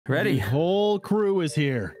Ready? The whole crew is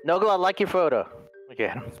here. Nogla, I like your photo.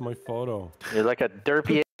 Again. That's my photo. You're like a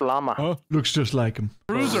derpy llama. Oh, looks just like him.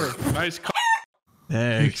 Cruiser. Nice car.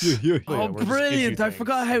 Thanks. Oh, brilliant. I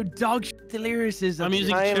forgot how dog shit Delirious is. I'm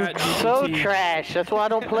using I Chat am so GPT. trash. That's why I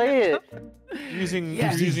don't play it. Using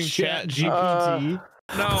Chat Chat GPT.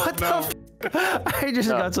 No. I just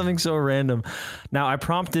got something so random. Now, I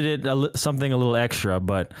prompted it something a little extra,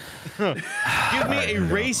 but... Give me a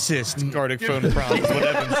racist Gartic phone prompt, what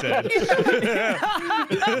Evan said.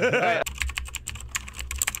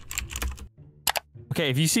 Okay,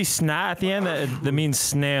 if you see snot at the end, that means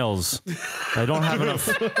snails. I don't have enough...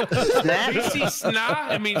 Snap? You see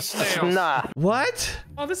snot? It means snails. Nah. What?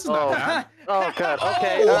 Oh, this is not bad. Oh, God.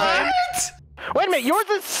 Okay. What? Wait a minute. Yours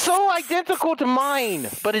is so identical to mine,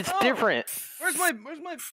 but it's different. Where's my...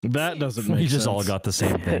 That doesn't make We sense. just all got the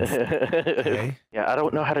same thing. Okay. Yeah, I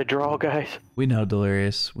don't know how to draw, guys. We know,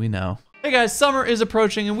 Delirious. We know. Hey guys, summer is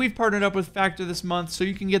approaching and we've partnered up with Factor this month so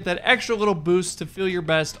you can get that extra little boost to feel your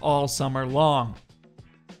best all summer long.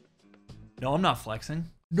 No, I'm not flexing.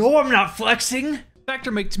 No, I'm not flexing!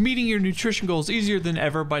 Factor makes meeting your nutrition goals easier than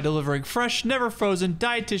ever by delivering fresh, never frozen,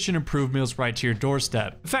 dietitian-approved meals right to your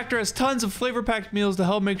doorstep. Factor has tons of flavor-packed meals to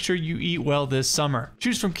help make sure you eat well this summer.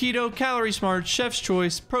 Choose from keto, calorie smart, chef's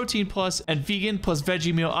choice, protein plus, and vegan plus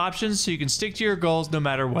veggie meal options so you can stick to your goals no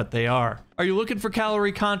matter what they are. Are you looking for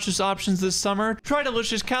calorie-conscious options this summer? Try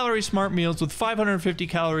delicious calorie-smart meals with 550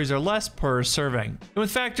 calories or less per serving. And with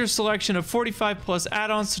Factor's selection of 45-plus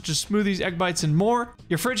add-ons such as smoothies, egg bites, and more,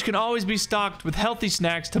 your fridge can always be stocked with healthy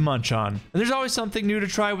snacks to munch on. And there's always something new to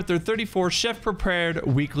try with their 34 chef-prepared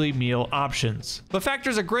weekly meal options. But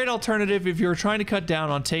Factor's a great alternative if you're trying to cut down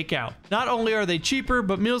on takeout. Not only are they cheaper,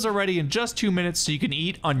 but meals are ready in just 2 minutes so you can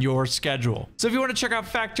eat on your schedule. So if you want to check out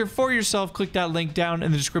Factor for yourself, click that link down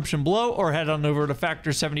in the description below or head on over to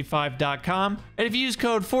factor75.com. And if you use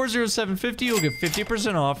code 40750, you'll get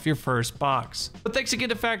 50% off your first box. But thanks again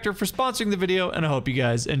to Factor for sponsoring the video, and I hope you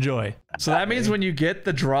guys enjoy. So that means when you get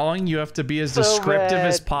the drawing, you have to be as descriptive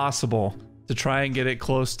as possible to try and get it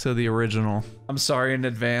close to the original. I'm sorry in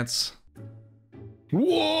advance.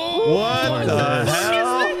 Whoa! What the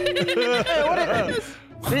hell?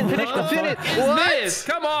 Finish the finish. This?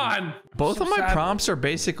 Come on. Both of my prompts are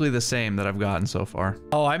basically the same that I've gotten so far.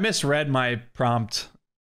 Oh, I misread my prompt.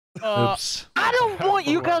 Oops. I don't want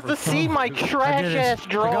you guys to see my trash-ass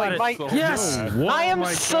drawing. Yes! I am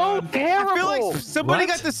so terrible. I feel like somebody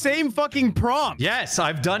got the same fucking prompt. Yes,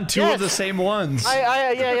 I've done two of the same ones.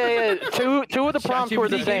 Yeah. Two of the prompts were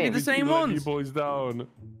the same. The same ones. You boys down.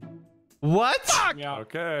 What? Yeah.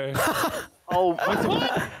 Okay. Oh,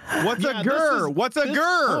 What's a gur? What's a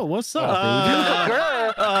gur? Oh, what's up,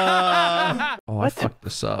 Oh, I fucked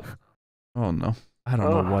this up. Oh no. I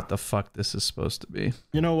don't know what the fuck this is supposed to be.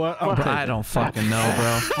 You know what? I don't fucking know,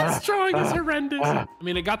 bro. This drawing is horrendous. I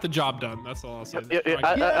mean, it got the job done. That's all I'll say.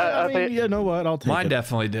 I mean, you know what? I'll take Mine it.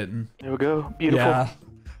 definitely didn't. there we go. Beautiful. Yeah.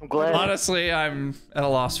 I'm glad. Honestly, I'm at a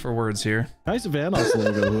loss for words here. Nice Vanoss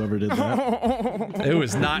logo, whoever did that. It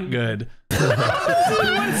was not good.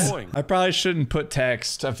 I probably shouldn't put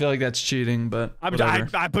text. I feel like that's cheating, but I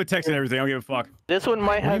put text in everything. I don't give a fuck. This one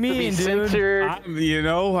might have to be mean, dude? censored. You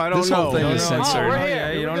know, I don't This know. whole thing is censored. right here.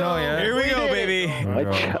 Yeah, you don't know yet. Here we go, baby.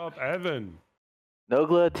 What's up, Evan?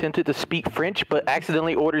 Nogla attempted to speak French, but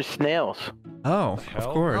accidentally ordered snails. Oh, of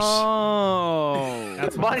course. Oh.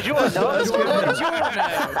 Bonjour.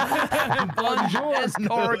 Bonjour,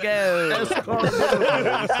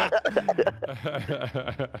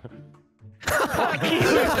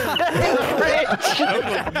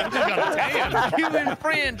 Human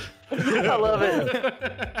friend. I love it.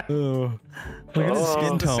 Oh. Look at the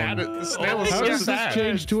skin tone. The snail is How so does this sad.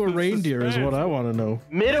 change to a reindeer is what I want to know.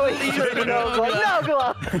 Middle Eastern Nogla.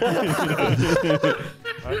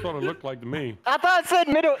 I thought it looked like to me. I thought it said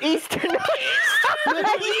Middle Eastern.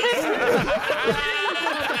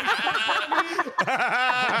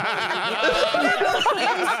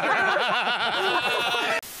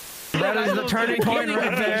 That is the turning point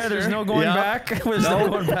right there. There's no going back. There's no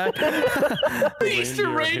going back. Easter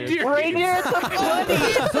reindeer. Reindeer, it's a bunny.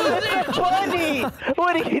 It's a bunny.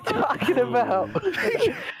 What are you talking about?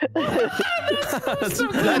 That's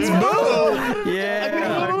Moo.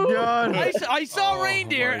 Yeah. Oh my God. I saw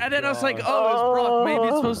reindeer, and then I was like, oh, it's Brock. Maybe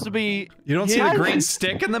it's supposed to be. You don't see the green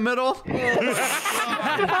stick in the middle?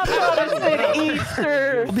 I thought it said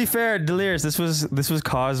Easter. To be fair, Delirious, this was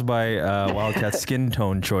caused by Wildcat's skin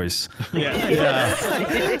tone choice. Yeah.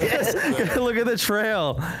 Look at the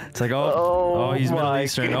trail. It's like, oh, he's Middle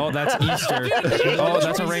Eastern. Oh, that's Easter. Oh,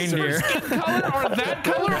 that's a reindeer. Skin color or that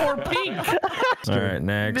color or pink? All right,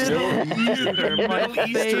 next. My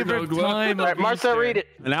favorite time. All right, Marcel, read it.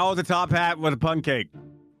 And now the top hat with a pancake.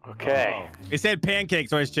 Okay. It said pancake,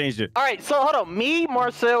 so I just changed it. All right, so hold on. Me,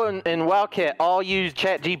 Marcel, and Wildcat all use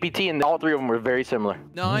ChatGPT, and all three of them were very similar.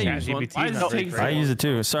 No, I use one. Why does it take I use it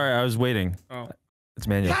too. Sorry, I was waiting. Oh. It's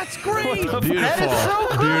manual. That's great. That is so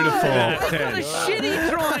good. That's not a shitty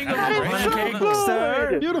drawing of That is so Pancake, good.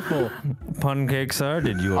 sir. Beautiful. Pancake, sir.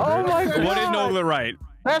 Did you Oh order my god. What did Nogla write?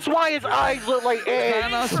 That's why his eyes look like eggs.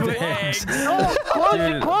 Vanoss with eggs. No,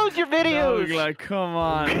 close your videos. Like, come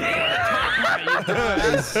on.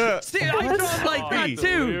 See, I draw like that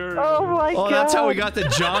too. Oh my god. Oh, that's how we got the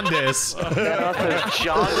jaundice. Got off the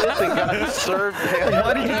jaundice and got served him.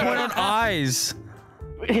 Why did you point on eyes?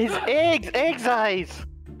 His eggs eyes.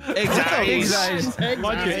 Eggs eyes.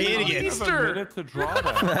 Bunch of idiots. Easter. A minute to draw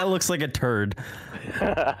that. That looks like a turd.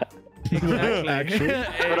 Actually.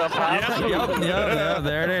 Put up high. Yeah,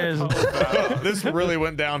 there it is. This really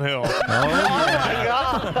went downhill. Oh my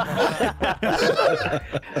god.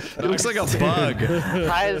 It looks like a bug.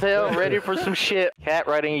 High as hell, ready for some shit. Cat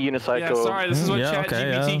riding a unicycle. Yeah, sorry. This is what Yeah,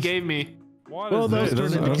 okay, ChatGPT yeah. gave me. What Well, is those this?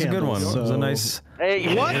 turned into That was a good one. candles, It was a so- nice.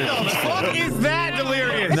 Hey, What the fuck is that,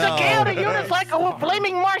 Delirious? It's a cat on a unicycle with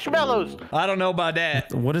flaming marshmallows. I don't know about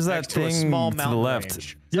that. What is that Next to a thing small to the mountain left?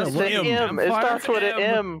 range. Yeah, It's what? an M. It starts with an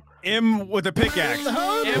M. M with a pickaxe.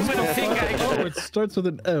 Oh, it starts with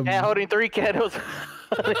an M. Cat holding 3 candles.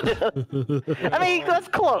 I mean, that's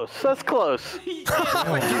close. That's close.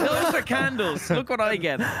 Those are candles. Look what I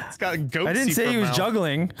get. It's got goat I didn't seat say for he was mouth.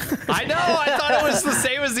 juggling. I know. I thought it was the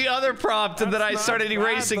same as the other prompt, and then I That's started not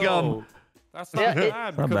erasing bad, them. though. That's not Yeah, bad.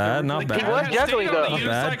 Not because bad, not He bad. was juggling though. Not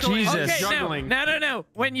bad. Jesus. Okay, Juggling. no.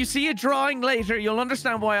 When you see a drawing later, you'll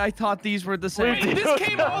understand why I thought these were the same. This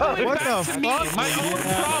came all the way What back the to me. fuck? My own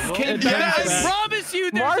prompt came It back. does. I promise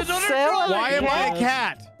you, there's another Marcel, drawing. Why am I a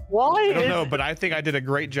cat? Why? I don't know, but I think I did a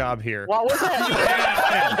great job here. What was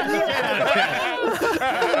that?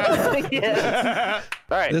 Yes.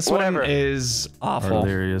 All right, This whatever. one is awful.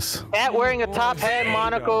 Hilarious. Cat wearing a top hat,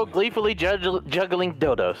 monocle, gleefully juggling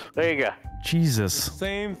dildos. There you go. Jesus.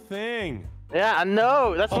 Same thing. Yeah, I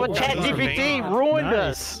know. That's what wow. ChatGPT ruined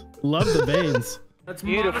us. Nice. Love the veins. That's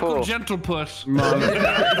Beautiful. monocle gentle push.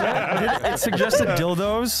 It suggested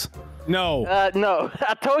dildos. No. No,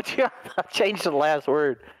 I told you I changed the last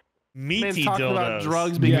word. Man's Meaty talking about dildos.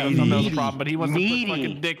 drugs being Yeah, a thumbnail meaty. problem, but he wants to Meaty. put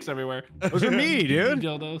fucking dicks everywhere. Those are me, dude.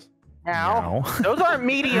 Dildos. Now, those aren't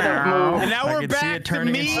meaty enough moves. And now I we're could see back it to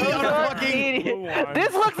turning me. into- Those aren't meaty.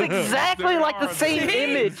 This looks exactly like the same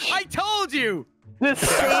image. I told you. The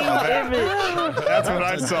same image. That's what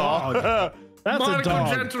I saw. That's a Monocle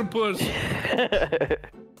dog. gentle push.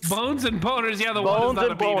 Bones and boners. Yeah, the Bones one is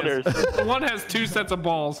not and a penis. boners. The one has 2 sets of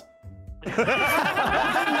balls.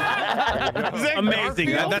 Amazing.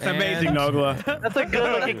 That's amazing, And- Nogla. That's a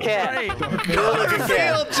good-looking cat. Right. Good-looking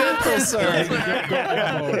cat. Gentle, sir.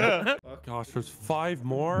 Oh, gosh, there's 5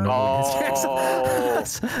 more. Oh.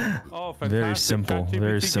 Oh, fantastic. Very simple, ChatGPT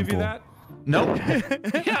very give you simple. that? Nope.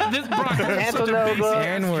 Yeah, this Brock is Cancel such a Nogla. basic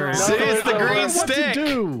And we're- ass See, drawing. it's the green What to stick.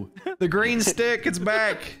 do? The green stick. It's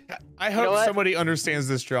back. I know hope what? somebody understands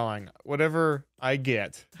this drawing. Whatever I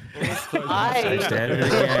get. I Did it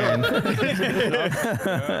again.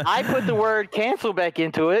 I put the word cancel back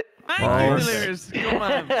into it. Thank Nice. you, Delirious. Come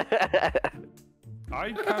on.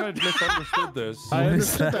 I kind of misunderstood this. I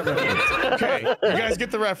understood that reference. Okay, you guys get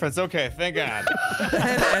the reference. Okay, thank God. Is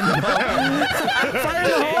that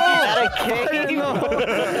a cake?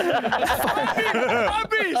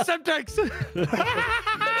 Bobby, subtext.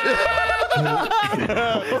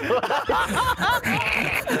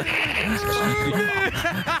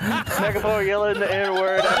 Megaphone yelling the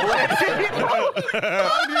N-word.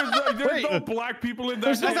 There's no black people in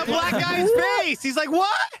that. There's a black guy's face. He's like, what?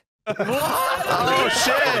 Oh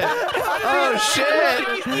shit. Oh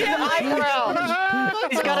shit. Eyebrows.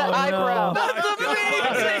 He's got an eyebrow.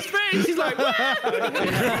 He's like,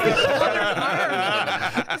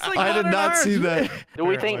 I did not see that. Do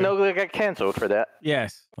we think Nogla got canceled for that?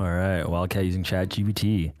 Yes. All right, Wildcat using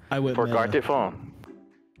ChatGPT. I went For meta. Gartic phone.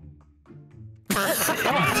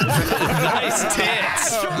 Nice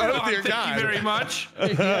tits. Oh, dear Thank God. you very much.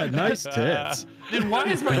 Yeah, nice tits. Dude, why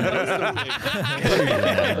is my nose so big?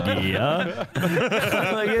 Yeah.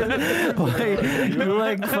 You're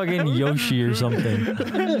like fucking Yoshi or something.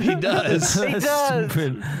 He does. He That's does.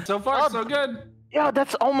 stupid. So far, so good. Yeah,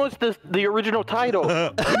 that's almost the original title.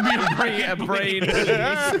 A brain. Give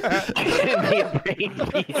me a brain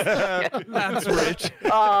piece. That's rich.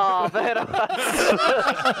 Oh, man.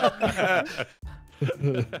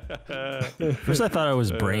 First I thought it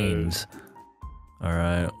was brains. All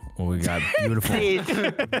right. Oh, we got beautiful. Please.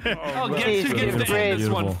 Oh, guess who gets to end this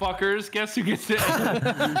one, fuckers? Guess who gets to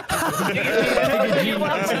end?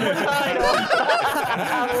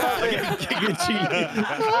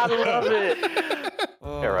 I love it.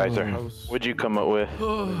 Hey, Riser, what'd you come up with?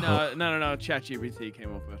 No. ChatGPT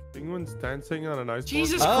came up with. Penguins dancing on an ice.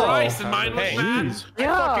 Jesus Christ, and mine was Hey, bad.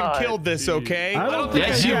 I fucking killed this, okay? I don't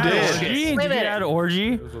Yes, you did. Did you add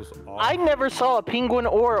orgy? I never saw a penguin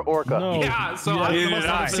or an orca. No. Yeah, so You I must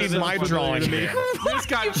not have seen my drawing. This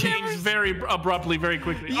got changed very abruptly, very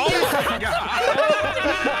quickly. Oh my god!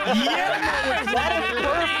 That is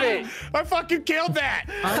perfect. I fucking killed that.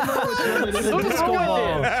 I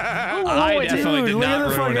definitely did look at not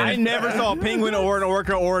the ruin it. fucking- I never saw a penguin or an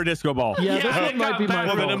orca or a disco ball. Yeah, this one might be my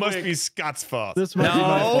Well, then it fault. must be Scott's fault. This might be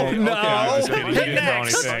my fault. Okay, I'm just kidding. You didn't draw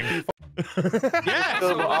anything.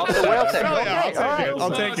 So, off the whale tank. Oh, yeah, Okay, all right.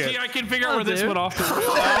 I'll take See, it. I can figure out where this went off the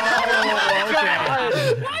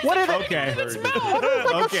What is it? Okay.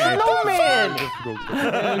 Okay. Snowman. Look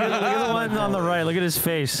at the one on the right. Look at his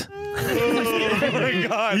face. Oh my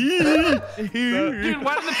god. Dude,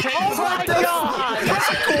 why did the Oh my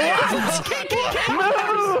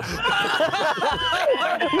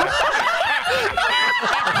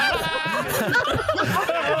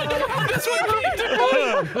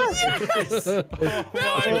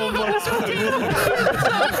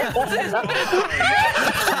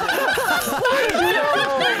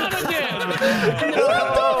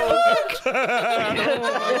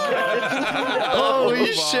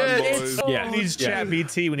Holy shit. Yeah. Who needs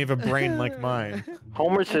ChatGPT when you have a brain like mine?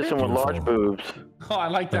 Homer Simpson with large boobs. Oh, I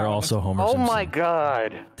like that. They're one. also Homer Oh Simpson. my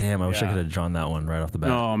god. Damn, I wish I could have drawn that one right off the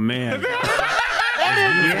bat. Oh man. That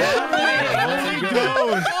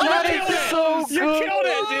is so You good. killed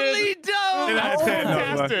it, dude. 10 out of 10.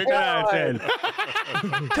 Fantastic. 10 out of 10.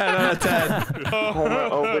 10 out of 10. Homer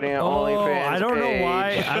opening an OnlyFans I don't know page.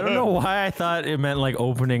 why. I don't know why I thought it meant like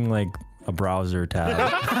opening like a browser tab.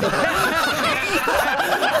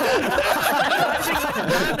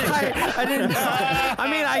 I didn't. I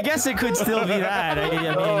mean, I guess it could still be that. I mean,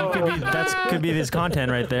 it could be could be this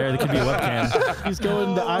content right there. It could be a webcam. He's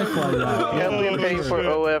going the iFly route. Yeah, we paying for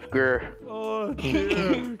OF Gur. Oh,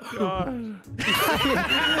 dear God.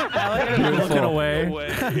 You're looking away.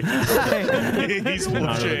 He's full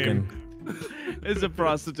Not of shame. looking. It's a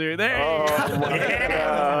prostitute. There you Oh go. my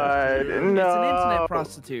god. It's an No. internet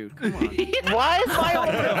prostitute. Come on. Why is my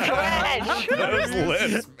Homer trash? That was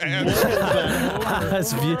lit, man.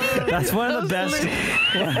 That's one of the best.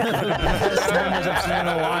 One of the best Homers I've seen in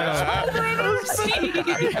a while.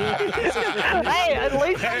 Hey, at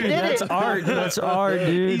least I did That's it. art. That's art,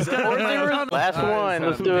 dude. Last one.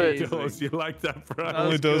 Let's do it. Dose, you like that, Brian?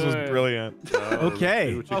 Only Dose was brilliant.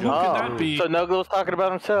 Okay. Oh, who could that be? So Nogla's talking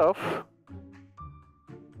about himself.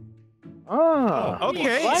 Oh.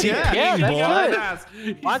 Okay. What? Yeah. Yeah, that's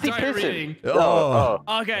good. He's Why's he diarrheaing. pissing? Oh.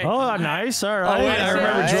 Okay. Oh, nice. All right. Oh, wait, I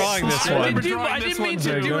remember Nice. drawing this I one. didn't mean to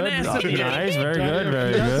Very do an good. S at the end. Nice. Very good.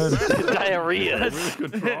 Very good. Diarrhea.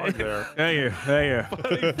 Good drawing there. Thank you. Thank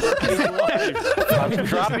you. I'm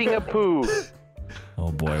dropping a poo.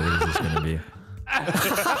 Oh boy, what is this gonna be? Me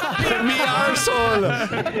arsehole.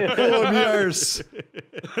 Oh, me arse.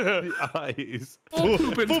 The eyes. Full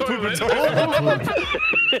pooping toilet.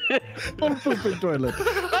 Full pooping toilet.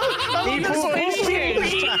 See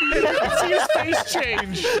his face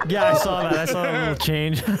change. Yeah, I saw that. I saw that little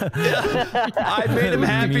change. I made him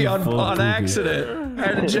happy on accident. I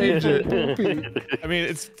had to change it. I mean,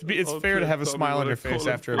 it's fair to have a smile on your face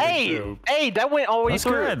after a big Hey, poop. hey, that went all the way That's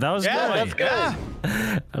through. good. That was Yeah, good. that's good.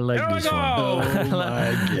 I like There we this go. one. Oh my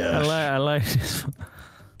gosh. I like this one.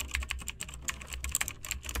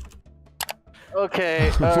 Okay,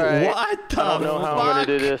 alright. What the I don't know how I'm gonna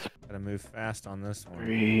do this. Gotta move fast on this one.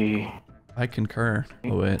 3. I concur.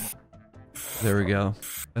 Oh, wait. There we go.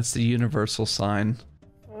 That's the universal sign.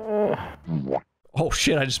 Oh,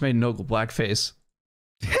 shit. I just made Nogla blackface.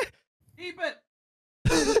 Keep it.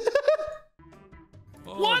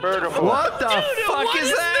 What the What the fuck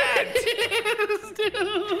is that?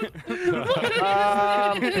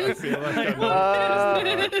 I feel like I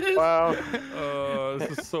know. Wow.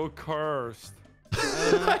 This is so cursed.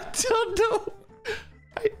 I don't know.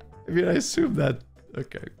 I mean, I assume that.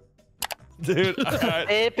 Okay. Dude,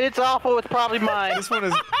 If it's awful, it's probably mine. this one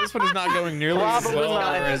is not going nearly as Probably well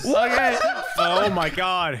mine. as Okay. Oh my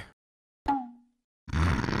God.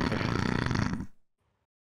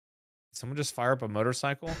 someone just fire up a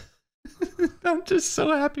motorcycle. I'm just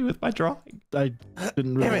so happy with my drawing. I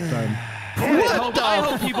didn't really have time. I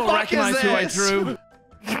hope people recognize who I drew.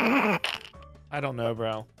 I don't know,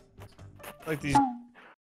 bro. Like these.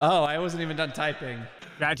 Oh, I wasn't even done typing.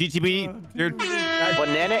 GTB, dude.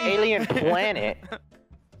 Banana alien planet.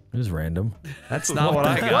 It was random. That's not what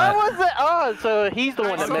I got. What was it? Oh, so he's the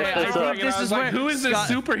one that messed this up. This is like, where who is this Scott-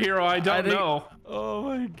 superhero? I don't know. Oh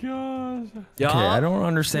my gosh. Okay, I don't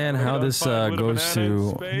understand how this goes to.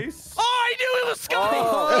 Space. Oh, I knew it was Scotty.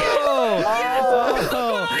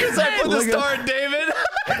 Because I put the star in David.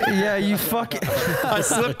 Yeah, you fucking. I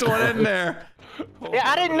slipped one in there. Yeah,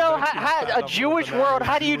 I didn't know how a Jewish world.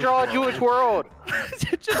 How do you draw a Jewish world?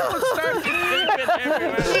 Just put stars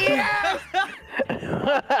everywhere.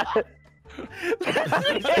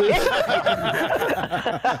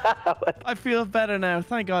 I feel better now.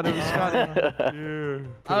 Thank God it was Scotty.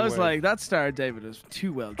 I was like, that Star David is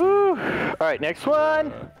too well drawn. All right, next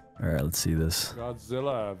one. All right, let's see this.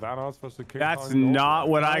 Godzilla. Vanoss versus King That's Kong. not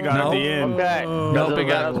what I got at the end. Okay. Nope, it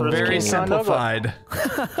got Godzilla versus very King Kong. simplified.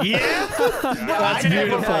 Yeah. That's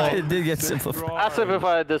beautiful. It did get simplified. I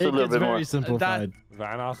simplified this a It little gets bit more. very simplified.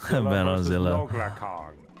 Vanoss versus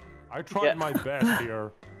Kong. I tried my best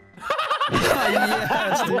here.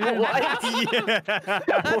 Yes, dude.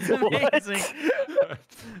 That's amazing.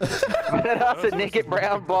 That's a naked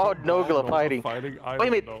brown bald nogla fighting. I Wait a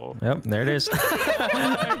don't minute. know. Yep, there it is.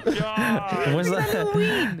 God. What's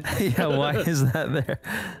that? Yeah, why is that there?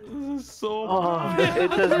 This is so Oh,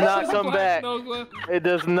 it does not come back. Nogla. It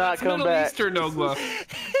does not come Middle back. Eastern Nogla.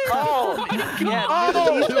 Oh, Yeah,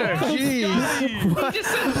 oh, Jeez. Why He just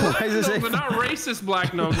said black is it say- Nogla, not racist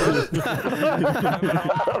black Nogla.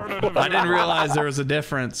 I didn't realize there was a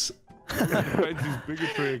difference. Benji's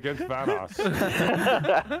bigotry against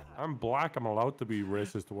Vanoss. I'm black. I'm allowed to be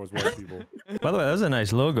racist towards white people. By the way, that was a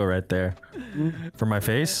nice logo right there for my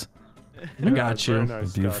face. I got Very you.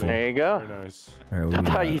 nice, Beautiful. Scotty. There you go. Very nice. All right, I what do we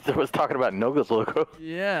thought got? you was talking about Nogla's logo.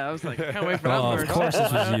 Yeah, I was like, can't wait for that Oh, verse. of course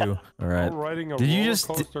this was you. All right. I'm writing a Did you roller just?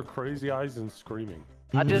 coaster, crazy eyes and screaming.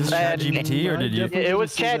 I just added. GPT or did you? It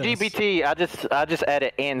was See this. ChatGPT. I just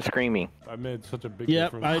added and screaming. I made such a big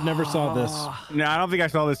Yep, difference. I never saw this. No, I don't think I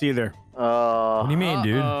saw this either. What do you mean,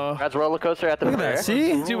 dude? That's roller coaster at the Look at fair. that.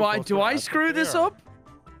 See? Do I screw this up?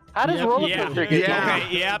 How does roller coaster get Yeah. going?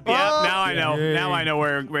 Okay. Yep. Now I know. Now I know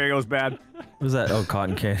where it goes bad. What was that? Oh,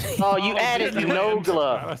 cotton candy. Oh, you added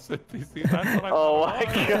Nogla. That's what I Oh my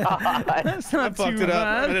God. That's not Fucked too it up.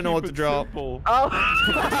 I bad. didn't know what to draw. Oh.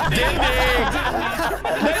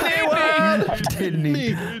 Didn't he?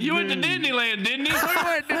 You went to Disneyland, didn't he? He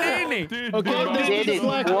went to Disney. Okay, Walt this Disney. is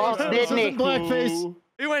blackface. Walt This Disney. isn't blackface.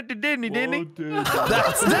 He went to Disney, didn't he? That's not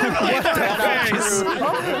That's not true.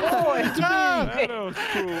 Oh That was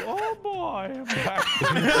cool. Oh boy. I'm back.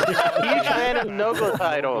 Huge fan of Nogla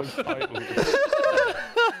titles.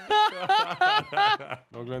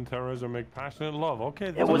 Nogla and terrorism make passionate love.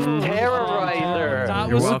 Okay. It was Terrorizer. That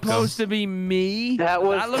You're was welcome. supposed to be me. That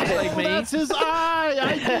was looks like me. That's his eye.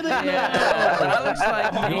 I did it. Yeah, that looks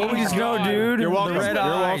like me. You always know, dude. You're welcome. The red You're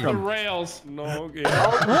eye. The welcome. rails. No, yeah.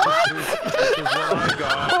 This is what I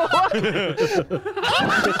got.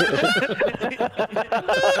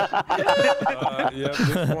 Yeah,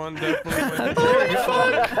 this one definitely went.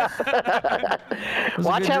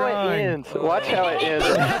 Watch how it ends. Watch how it ends.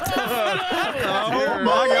 Oh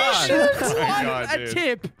my God. A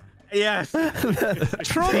tip. Yes.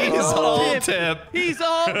 Trump He's is all tip. He's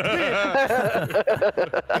all tip.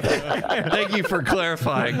 Thank you for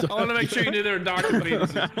clarifying. I want to make sure you knew they were documenting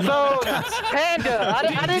this. So, Panda,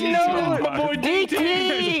 I didn't know. My boy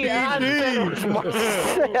DT. I said it was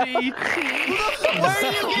Marcel. Where do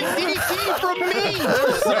you get DT from me?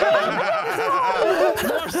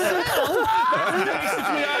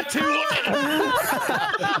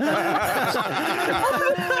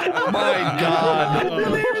 My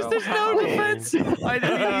God. There's no defense. I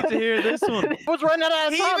didn't need to hear this one. I was running out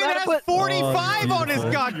of He time. even I had to has put- 45 on his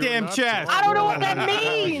goddamn chest. I don't know what that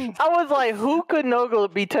means. I was like, who could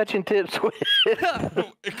Nogla be touching tips with?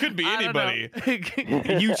 It could be I don't anybody.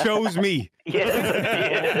 know. You chose me.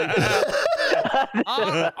 Yes.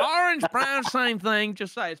 Orange, brown, same thing.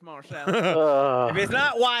 Just say it's Marcel. If it's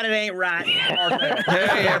not white, it ain't right.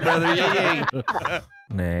 Yeah, brother. Yeah.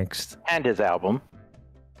 Next. And his album.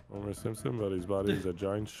 Homer Simpson, but his body is a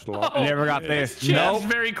giant schlop. Never got this. Chest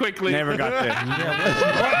very quickly. Never got this.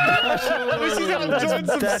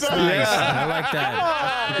 That's nice. I like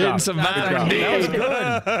that. Getting some vitamin D. That was good.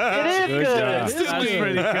 It is good. That's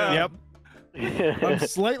pretty good. Yep. I'm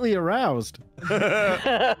slightly aroused. I'm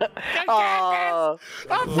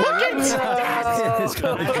fucking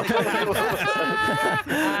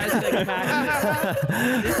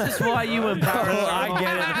This is why you empower. I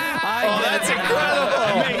get it. Oh, that's incredible.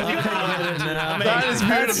 That is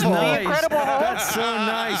beautiful. Nice. Incredible Hulk. That's so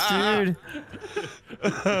nice, dude.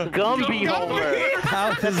 Gumby Homer.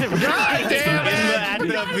 How is it? Damn it! At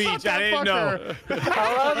the beach. I didn't know.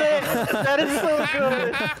 I love it. That is so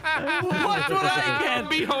good. What would I get?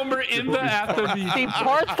 Be Homer in the at the beach. He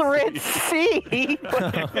parts the Red Sea.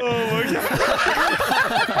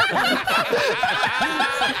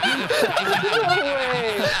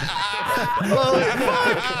 No way.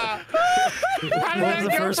 What was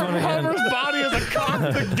the first one again? Homer's body is a cock.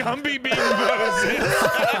 The Gumby being bonuses.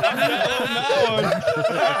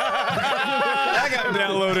 I got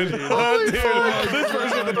downloaded. Oh, dude, this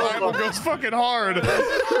version of the Bible goes fucking hard.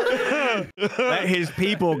 Let his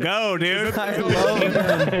people go, dude. I love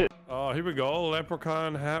it. Oh, here we go.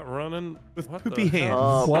 Leprechaun hat running With what poopy the hands.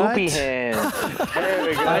 Oh, What? poopy hands. There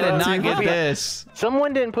we go. I did not get Poopy- this.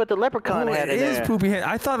 Someone didn't put the leprechaun Oh, hat it in is there. poopy head.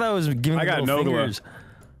 I thought that was giving I got little nogla. fingers.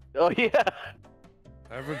 Oh yeah.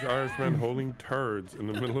 Average Irishman holding turds in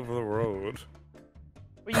the middle of the road.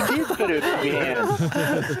 Well, you did put it poopy hands.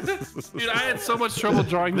 Dude, I had so much trouble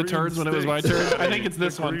drawing the turds when it was my turn. I think it's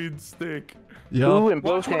this one. Green stick. Ooh, in Watch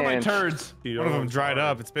both one of my hands. turds. One of them dried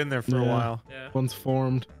up. It's been there for a while. One's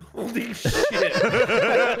formed. Holy shit.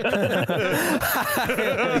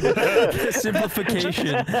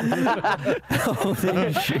 Simplification.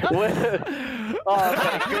 Holy shit. Oh,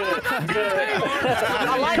 okay, good.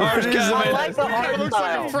 I like the art It looks like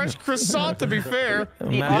a style. fresh croissant, to be fair. The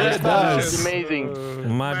Magic art style does. is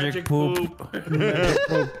amazing. Magic poop.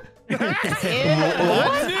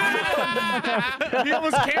 He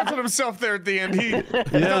almost canceled himself there at the end. He's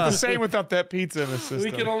not the same without that pizza in his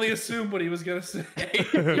system. We can only assume what he was gonna say.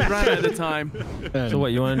 You ran out of time. So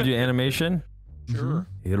what, you want to do animation? Sure.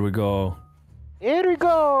 Here we go. Here we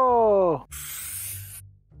go.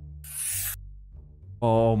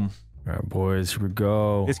 All right, boys, here we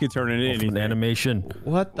go. This could turn into Open anything. animation.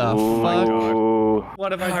 What the Oh my fuck? God.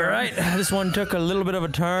 What have I done? All right, this one took a little bit of a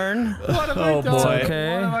turn. What have I done? boy.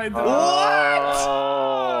 Okay. What have I done?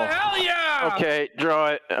 Oh. Hell yeah! Okay, draw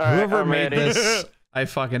it. All right, Whoever I'm made ready. this, I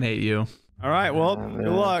fucking hate you. All right, well, good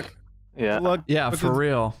luck. Yeah. Good luck Yeah, with for the,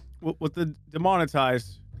 real. with the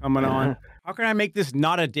demonetized coming on. How can I make this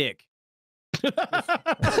not a dick? Don't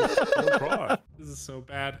try. This is so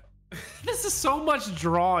bad. This is so much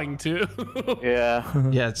drawing too. Yeah.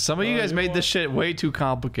 Yeah, some of you guys made this shit way too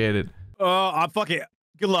complicated. Fuck it.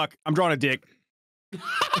 Good luck. I'm drawing a dick.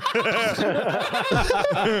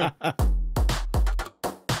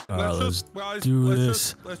 Let's guys, do let's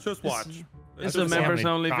this. Let's just watch. It's a members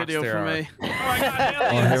only video for me. Oh,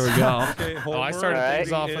 here we go. Okay, Oh, I started Alright.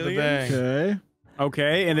 things off with a bang. Okay.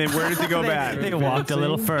 Okay, and then where does it go back? They walked a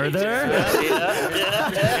little further.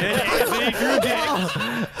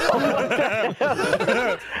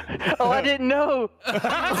 Oh, I didn't know.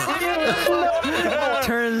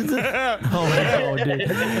 Turns. Oh my god,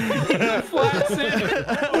 dude.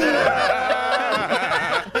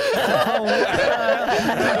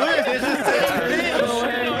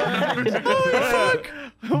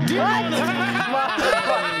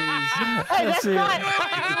 Hey, that's not.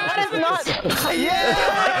 That is not.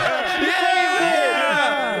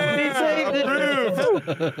 He saved it.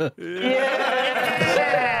 Yeah.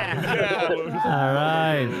 All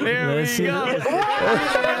right. Let's see.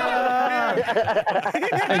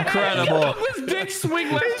 Incredible. His dick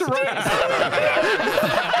swing left to right.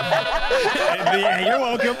 Yeah, you're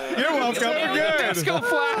welcome. You're welcome. Let's go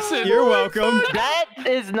flaccid. You're welcome. That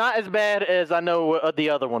is not as bad as I know what the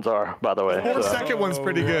other ones are, by the way. The So. second one's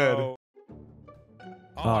pretty good.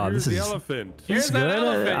 Oh, this here's the is- elephant. Here's that good.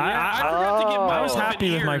 elephant. Yeah, I forgot to get my I was elephant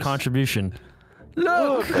happy with my ears. contribution.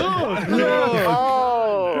 Oh.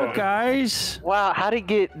 Look, guys. Wow, how'd he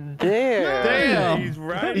get there? Damn. He's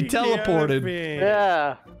right. He teleported.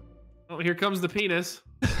 Yeah. Oh, here comes the penis.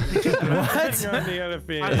 What? I thought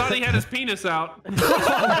he had his penis out. I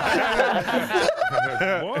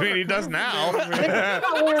mean, he does now. He's wet. I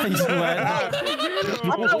thought we were He's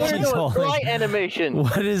doing holding- flight animation.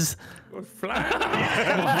 What is? Look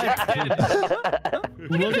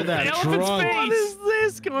at that Elephant's trunk. face. What is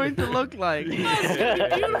this going to look like? This is gonna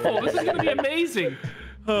be beautiful. This is gonna be amazing.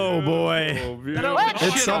 Oh boy. That elephant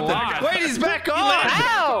It's shit something. a lot. Wait, he's back on.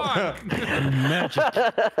 Ow! Magic. Look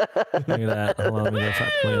at that. Hold on, let me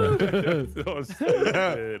go So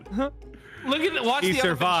stupid. Look at the, watch He the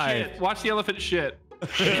survived. elephant shit. Watch the elephant shit.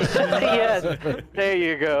 Yes. There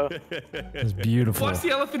you go. It's beautiful. Watch the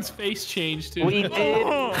elephant's face change too. We did.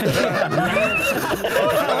 I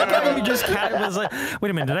like how you just was like, wait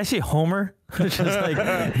a minute, did I see Homer? It's just like,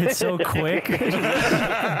 it's so quick. That's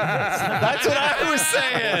what I was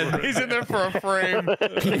saying. He's in there for a frame.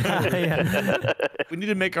 Yeah. We need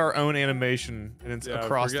to make our own animation, and it's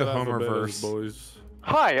across the Homerverse. Boys.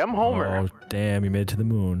 Hi, I'm Homer. Oh, damn, you made it to the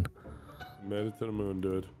moon. Made it to the moon,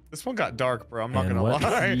 dude. This one got dark, bro. I'm not And gonna what?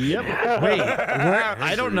 lie. Yep. Wait,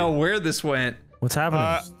 I don't know where this went. What's happening?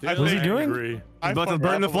 What's he doing? I'm about to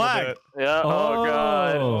burn the flag. Yeah. Oh,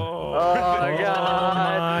 God. Oh. Oh my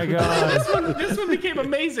God. my God. This one became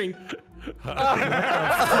amazing. Oh,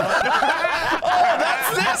 that's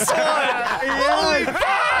this one! Holy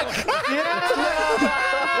fuck!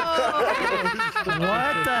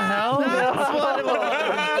 What the hell?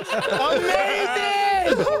 Amazing!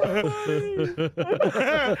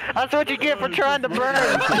 That's what you get for trying to burn.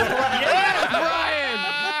 Yes, Brian!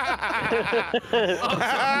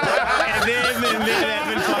 And then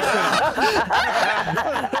Evan fucked it up.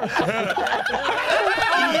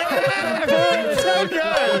 So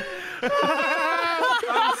good. Look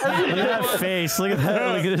at that face. Look at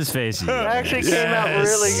that. Look at his face. It actually came out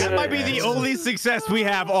really good. That might be the only success we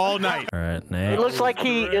have all night. All right, It Nate. looks like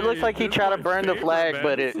he tried to burn the flag,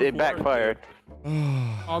 but it backfired.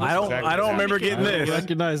 I don't remember getting this.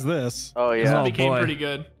 Recognize this. Oh This yeah. one became boy. pretty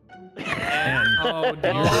good. Man. Oh,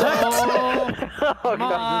 dear. Oh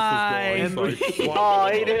God. Oh,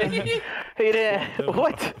 he didn't. He didn't.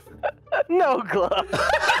 What? No glove. Okay,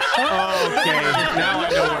 now I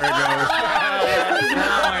know where it goes.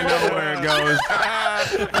 Now I know where it goes.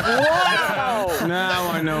 Wow. Now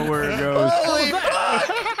I know where it goes.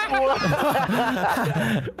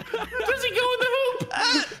 Does he go in the hoop?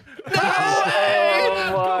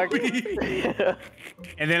 Oh my God.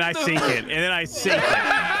 And then I sink it. And then I sink it.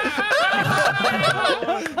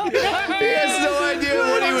 He has no idea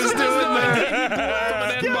what he was doing there.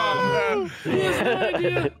 He has no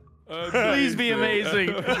idea. Please be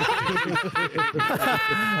amazing.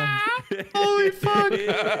 Holy fuck!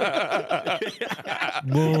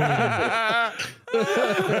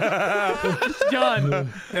 Done.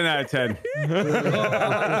 10 out of 10.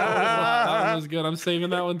 That one was good. I'm saving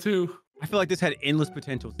that one too. I feel like this had endless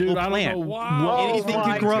potential. Dude, I don't Plant. know Wow. Anything Oh could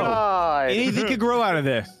my grow. God. Anything could grow out of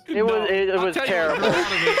this. It was I'll tell you terrible. what comes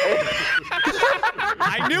out of it.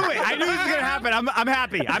 I knew it. I knew this was gonna happen. I'm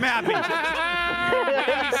happy. I'm happy. Wait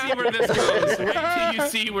till you see where this goes. Wait till you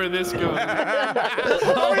see where this goes.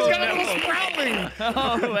 Oh, he's got a little sprouting.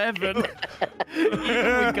 Oh, heaven. Even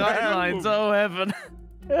with guidelines, oh, heaven.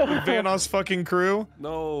 Vanoss fucking crew.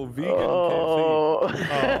 No, vegan Oh. He's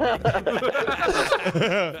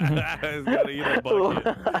gotta eat a bucket.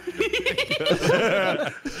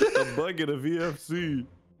 A bucket of VFC.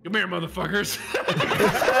 Come here, motherfuckers.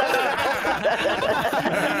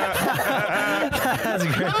 That's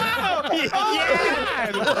great. Oh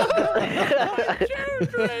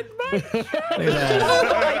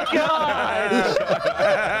my God!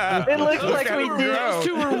 It looks like we did. Those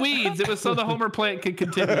two were weeds. It was so the Homer plant could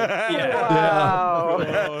continue. Wow.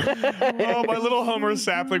 Oh, my little Homer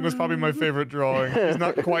sapling was probably my favorite drawing. He's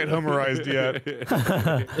not quite Homerized yet.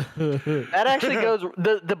 That actually goes.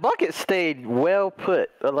 The bucket stayed well put.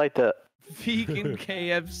 I like that. Vegan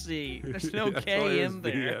KFC. There's no K in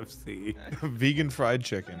there. VFC. Vegan fried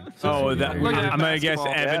chicken. Oh, that, Look at that I'm gonna guess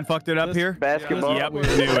basketball. Evan fucked it up here. Basketball. Yep, knew it.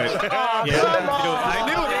 Yep, I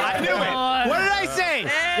knew it. I knew it. What did I say?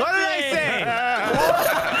 What did I say?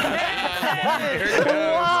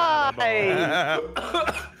 Why?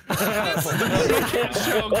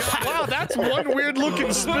 Wow, that's one weird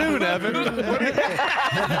looking spoon, Evan. There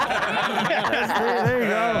you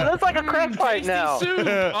go. Looks like a crack pipe now. Soup.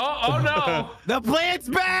 Oh no. The plant's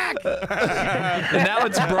back. And now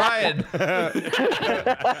it's Brian.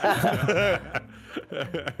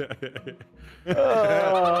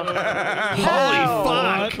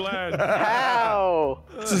 Holy fuck! How?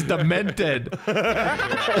 This is demented. This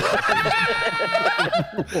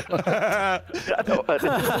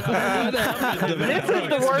is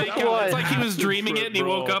the worst It's one. like he was dreaming it and he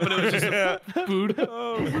woke up and it was just food.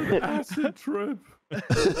 Oh, it was an acid trip.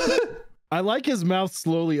 I like his mouth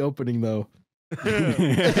slowly opening though.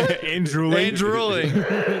 And drooling. And drooling.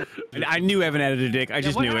 I knew Evan had a dick. I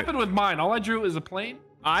just What knew it. happened with mine? All I drew is a plane.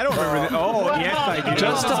 I don't remember that. Oh, yes, I do.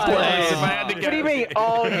 Just a plane. If I had to What do you mean?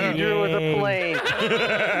 All you drew was a plane.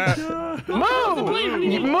 Moo!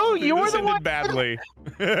 Moo! You were This the ended one. badly.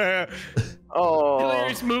 Oh.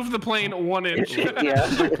 Hilarious, move the plane 1 inch.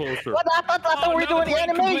 Yeah. Closer. What? I thought we were doing the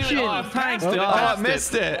animation. Thanks, Oh, God. I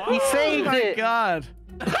missed it. He saved Thank it. God.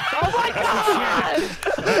 Oh my God!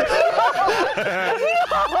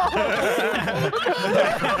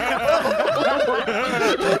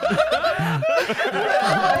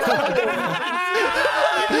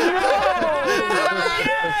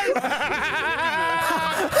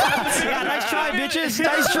 Yeah, nice try, bitches.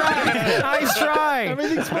 Nice try. Nice try.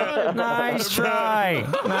 Everything's fine. Nice try.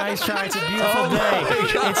 Nice try. It's a beautiful day.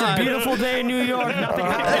 It's a beautiful day in New York. Nothing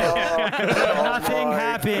happened. Nothing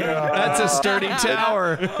happened. That's a sturdy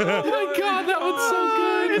tower. Oh my God, that was so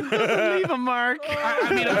good. Leave a mark.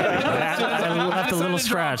 I mean, I left a little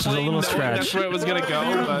scratch. There's a little scratch. That's where it was gonna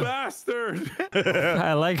go. But Bastard!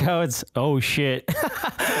 I like how it's. Oh shit!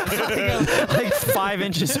 like 5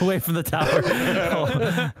 inches away from the tower.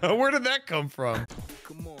 Where did that come from?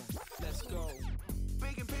 Come on.